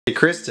Hey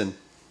Kristen,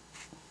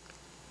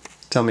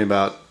 tell me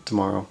about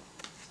tomorrow.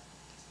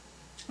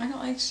 I don't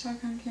like to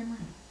talk on camera.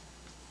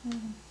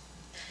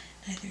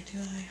 Neither do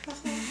I.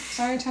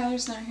 Sorry,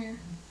 Tyler's not here.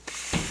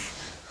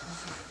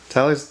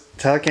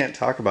 Tyler can't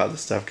talk about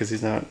this stuff because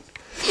he's not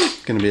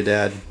going to be a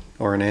dad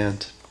or an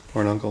aunt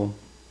or an uncle.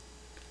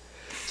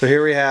 So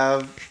here we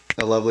have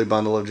a lovely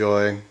bundle of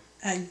joy.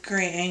 A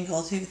great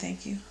angle too,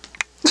 thank you.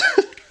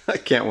 I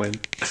can't win.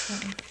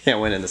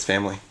 Can't win in this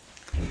family.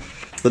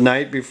 The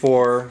night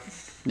before,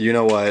 you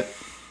know what?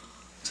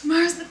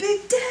 Tomorrow's the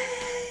big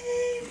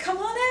day! Come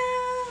on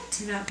out!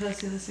 You're not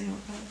posting the same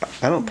one.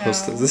 I don't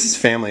post No. this. This is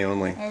family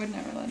only. I would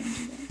never let him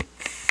do that.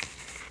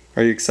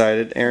 Are you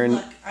excited? Aaron?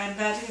 Look, I'm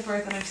about to give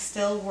birth and I'm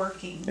still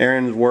working.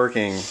 Aaron's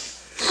working.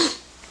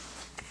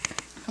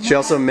 She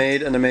also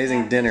made an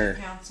amazing dinner.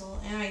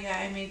 Council. And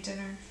yeah, I made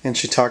dinner. And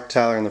she talked to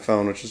Tyler on the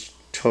phone, which is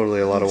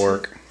totally a lot of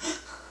work.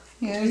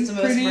 Yeah, It was the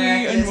most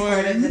miraculous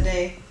part of the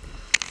day.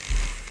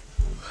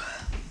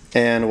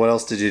 And what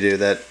else did you do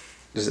that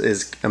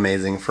is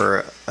amazing for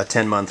a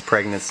 10-month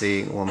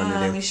pregnancy woman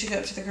to do? We should go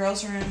up to the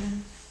girls' room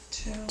and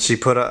chill. She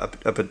put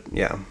up a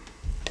yeah.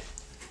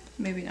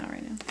 Maybe not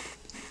right now.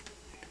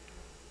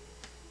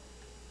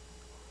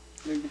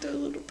 Look at those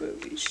little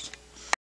boobies.